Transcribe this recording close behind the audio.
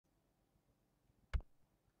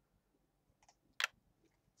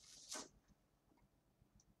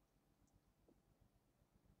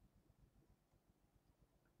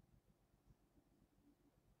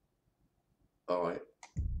Alright.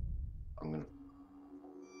 I'm gonna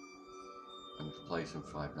play some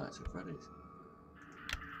Five Nights at Freddy's.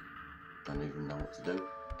 Don't even know what to do.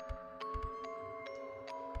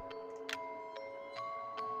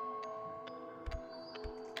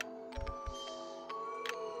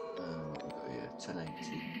 What we got here?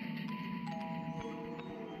 1080.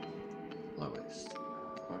 Lowest.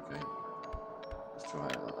 Okay. Let's try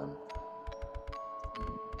it out then.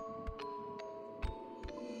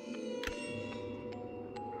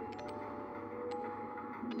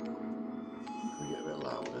 Can we get a bit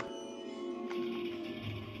louder?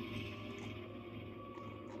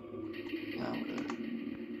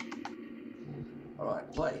 Alright,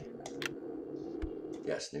 play.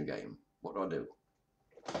 Yes, new game. What do I do?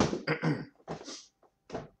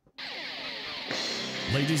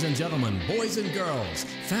 Ladies and gentlemen, boys and girls,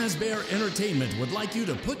 Fazbear Entertainment would like you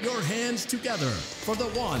to put your hands together for the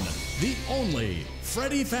one, the only,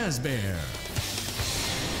 Freddie Fazbear.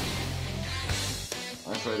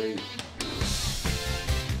 Hi, Freddie.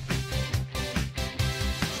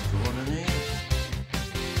 Go on in here.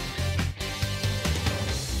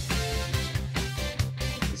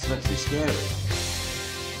 It's meant to be scary.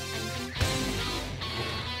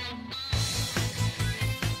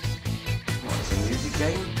 Music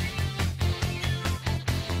game.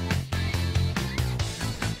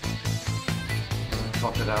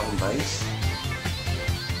 Crocodile and bass.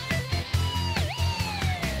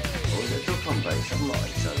 Or is it a duck on bass? I'm not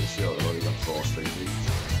entirely sure. They've only got 4 strings each.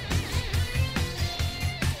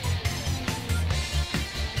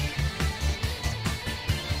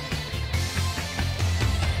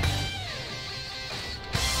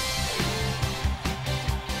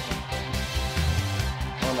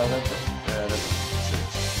 Oh no, they've got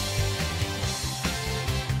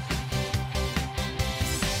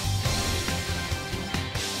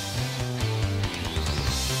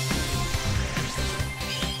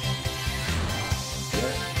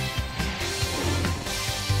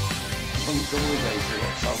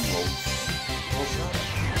What's that?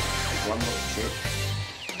 One little chip.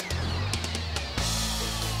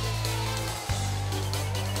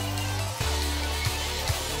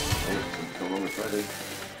 Hey, something's gone wrong with Freddie.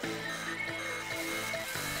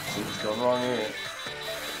 Something's gone wrong here.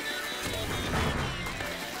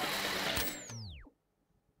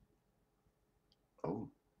 Oh.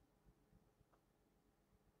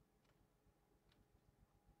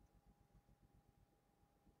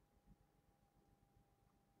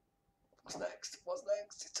 What's next? What's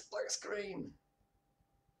next? It's a black screen.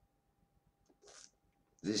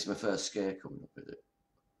 This is my first scare coming up, is it?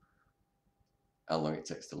 How long it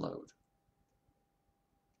takes to load?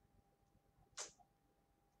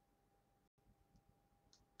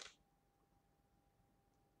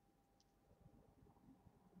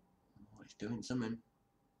 Oh, he's doing something.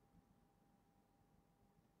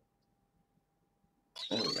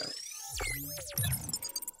 There we go.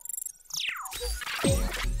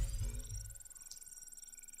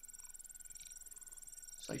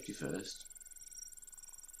 Safety first.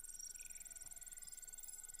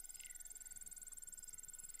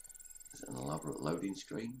 Is it an elaborate loading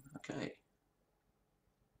screen? Okay.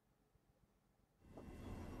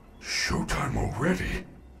 Showtime already?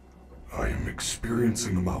 I am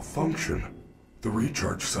experiencing a malfunction. The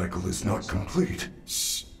recharge cycle is not complete.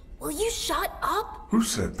 Shh! Will you shut up? Who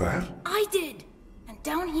said that? I did! And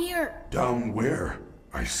down here. Down where?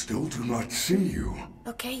 I still do not see you.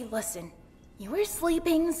 Okay, listen. You were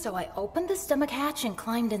sleeping, so I opened the stomach hatch and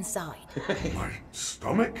climbed inside. My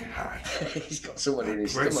stomach hatch? He's got someone in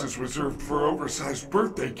his Place stomach. is reserved for oversized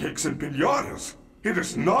birthday cakes and piñatas. It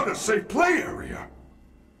is not a safe play area.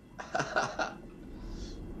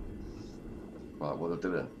 Right, what do I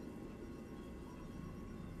do then?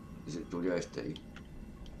 Is it WSD?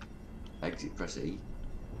 Exit, press E?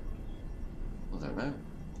 I don't know.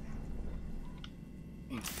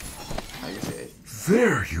 Exit.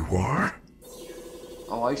 There you are.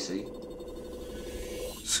 Oh, I see.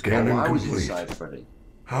 Scanning I was complete. inside Freddie.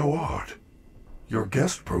 How odd. Your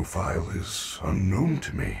guest profile is unknown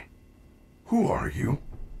to me. Who are you?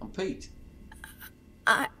 I'm Pete.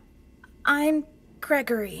 I'm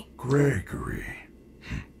Gregory. Gregory.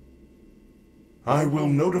 I will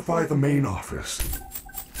notify the main office.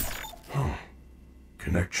 Oh,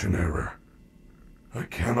 connection error. I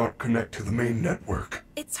cannot connect to the main network.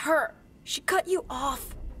 It's her. She cut you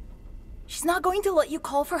off. She's not going to let you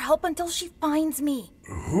call for help until she finds me.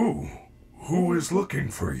 Who? Who is looking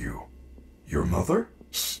for you? Your mother?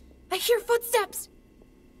 Shh! I hear footsteps!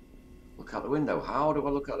 Look out the window. How do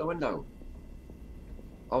I look out the window?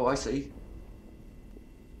 Oh, I see.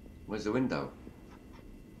 Where's the window?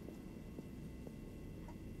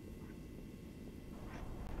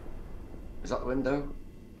 Is that the window?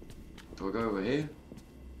 Do I go over here?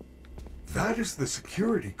 That is the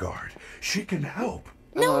security guard. She can help.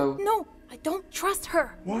 Hello? No, I don't trust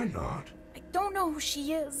her. Why not? I don't know who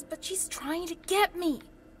she is, but she's trying to get me.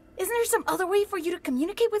 Isn't there some other way for you to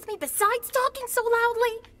communicate with me besides talking so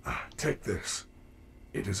loudly? Take this.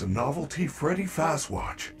 It is a novelty Freddie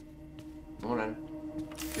Fazwatch. Come on then.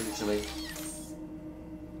 Give it to me.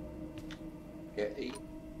 Yeah, eat.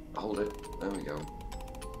 Hold it. There we go.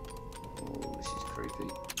 Oh, this is creepy.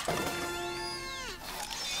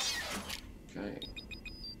 Okay.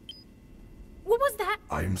 What was that?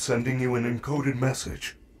 I am sending you an encoded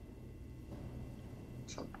message.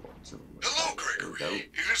 Hello,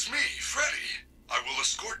 Gregory. It is me, Freddie. I will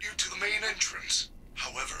escort you to the main entrance.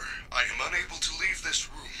 However, I am unable to leave this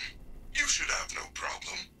room. You should have no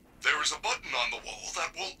problem. There is a button on the wall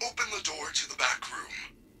that will open the door to the back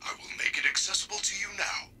room. I will make it accessible to you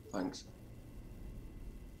now. Thanks.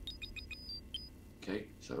 Okay,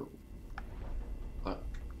 so back.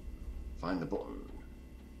 Find the button.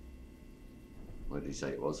 Where did he say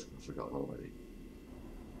it was? I've forgotten already.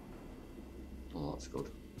 Oh, that's good.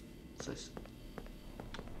 What's this?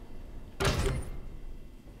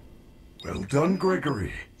 Well done,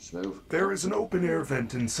 Gregory. Smooth. There is an open-air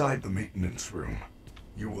vent inside the maintenance room.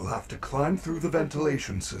 You will have to climb through the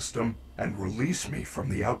ventilation system and release me from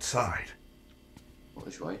the outside. What,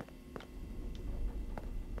 this way?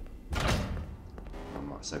 I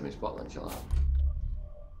might save me spot then, shall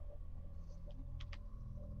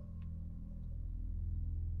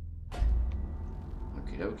I?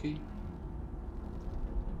 Okie dokie.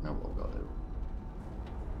 Now what I've got to do?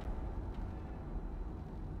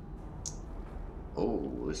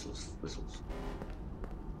 Oh, this looks impressive.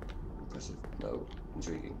 No,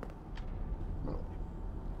 intriguing. No.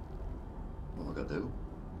 What have I got to do?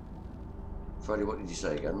 Freddie, what did you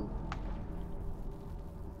say again?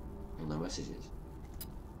 Oh, no messages.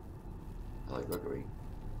 Hello, Gregory.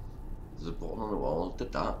 There's a button on the wall.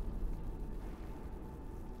 Did that?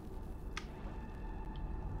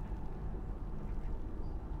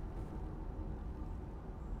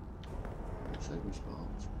 Save me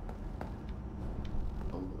spots.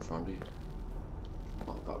 Oh, what's around here?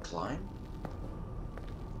 Oh, I've got to climb?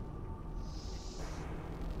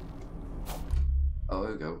 Oh,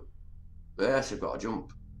 here we go. Yes, I've got to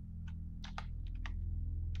jump.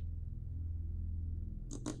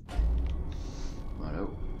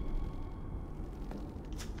 Righto.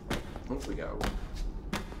 Up we go.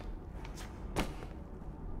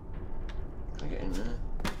 Can I get in there?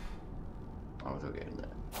 How do I get in there?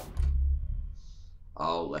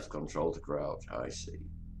 Oh, left control to crouch. I see.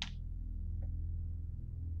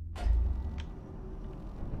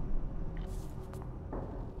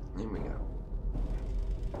 Here we go.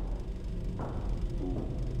 Ooh.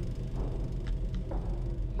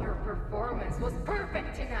 Your performance was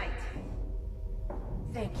perfect tonight.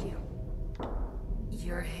 Thank you.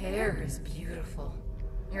 Your hair is beautiful.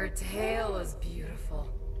 Your tail is beautiful.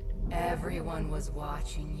 Everyone was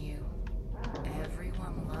watching you.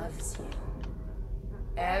 Everyone loves you.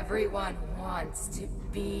 Everyone wants to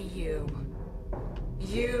be you.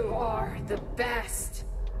 You are the best.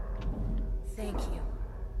 Thank you.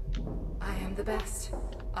 I am the best.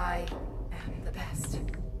 I am the best.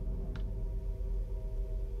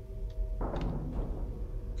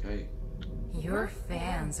 Okay. Your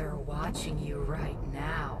fans are watching you right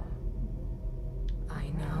now. I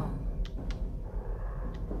know.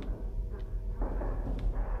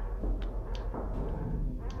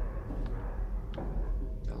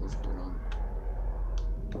 What's going on?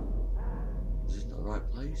 Is this not the right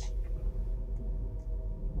place?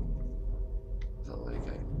 Is that where he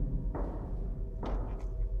came?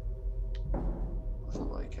 That's not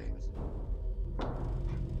where he came, is it?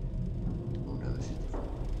 Oh no, this is different.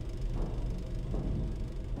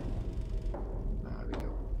 There we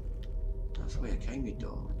go. That's where he came, you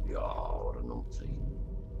dog. Oh, what a numpty.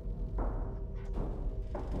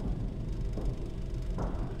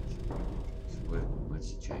 Where's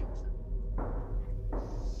the change?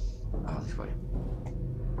 Ah, this way.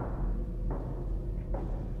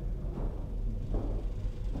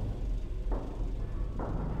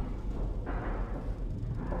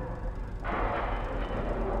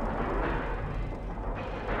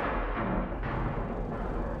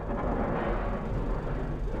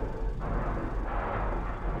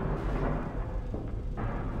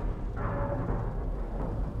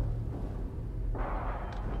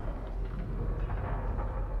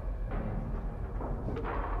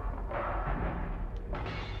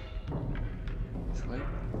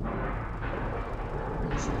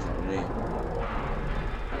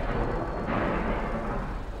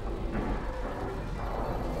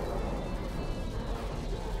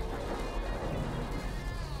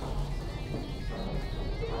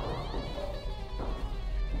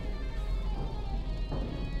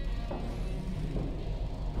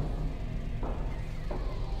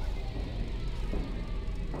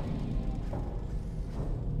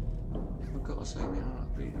 I say, my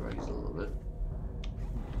heart beat raised a little bit.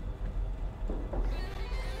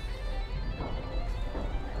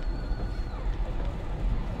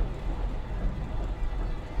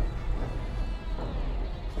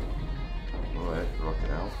 Alright, rock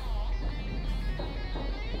it out.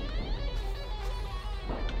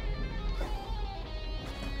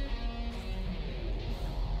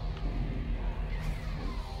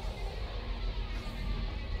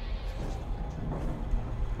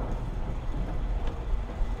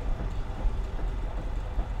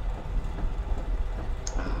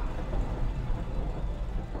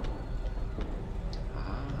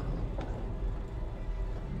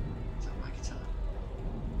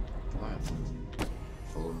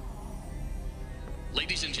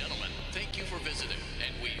 Ladies and gentlemen, thank you for visiting,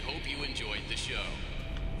 and we hope you enjoyed the show.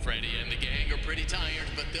 Freddie and the gang are pretty tired,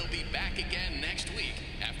 but they'll be back again next week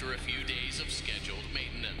after a few days of scheduled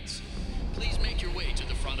maintenance. Please make your way to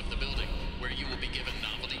the front of the building, where you will be given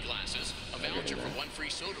novelty glasses, a voucher for 1 free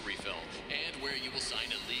soda refill, and where you will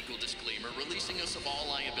sign a legal disclaimer releasing us of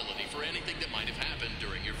all liability for anything that might have happened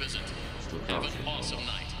during your visit. Have an awesome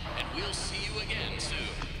night, and we'll see you again soon.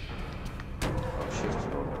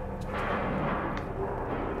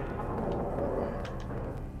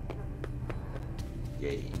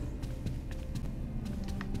 Yay.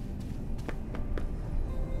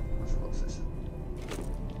 What's this?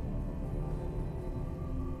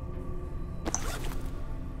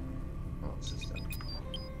 What's this then?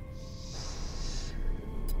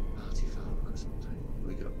 Party fabric or something.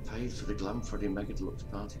 We got paid for the Glam Freddie Mega Deluxe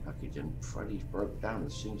party package, and Freddie broke down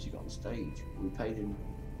as soon as he got on stage. We paid him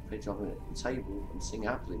to have a table and sing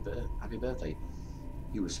happy birthday.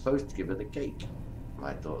 He was supposed to give her the cake.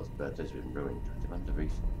 My daughter's birthday's been ruined. I demand a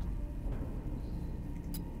refund.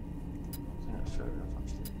 I think that's fair enough,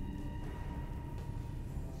 actually.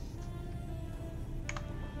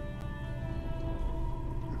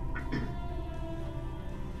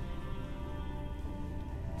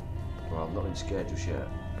 Well, I'm not been scared just yet.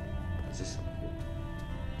 This is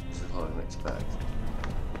what I didn't expect.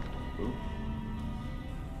 Ooh.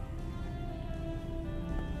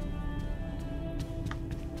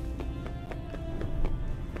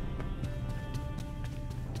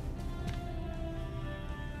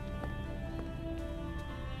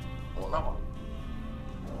 That one.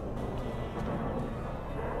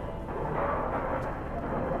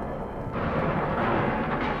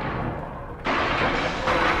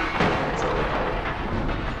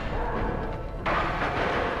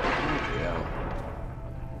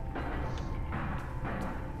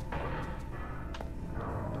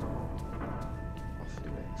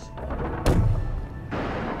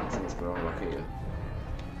 Something's going on back here.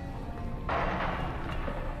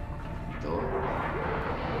 Door.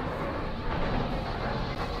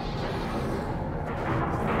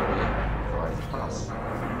 Pass.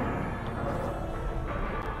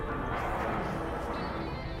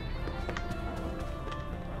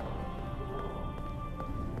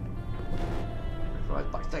 Right,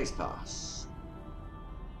 backstage pass.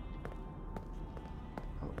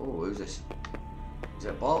 Oh, who's this? Is it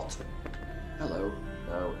a bot? Hello.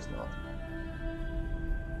 No, it's not.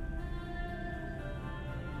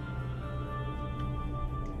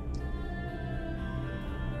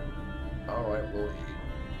 Alright, well,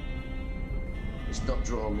 it's not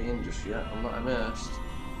drawing me in just yet. I'm not immersed.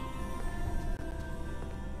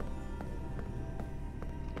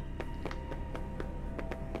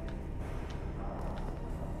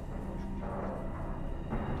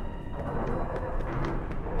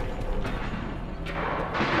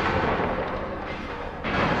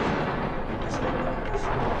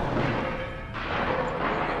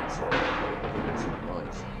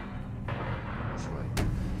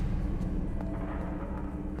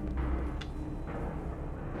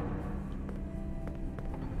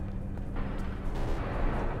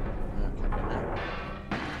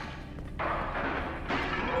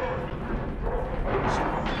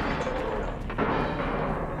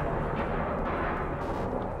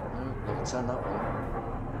 Turn that one.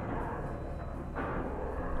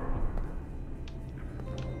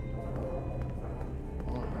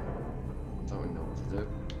 Oh, I don't really know what to do.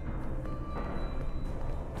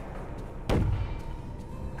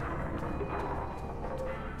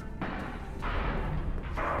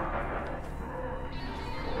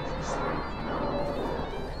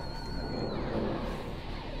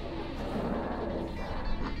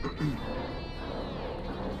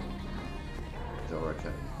 Is that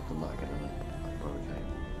okay? I'm not getting it. Like, okay.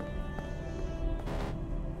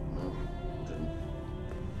 No, didn't.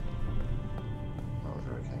 That was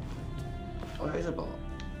okay. Oh, it is a bot.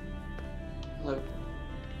 Hello.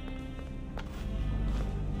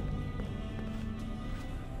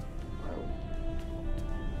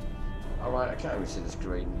 Alright, I can't even see the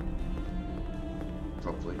screen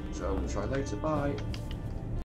properly, so I'm going to try later. Bye.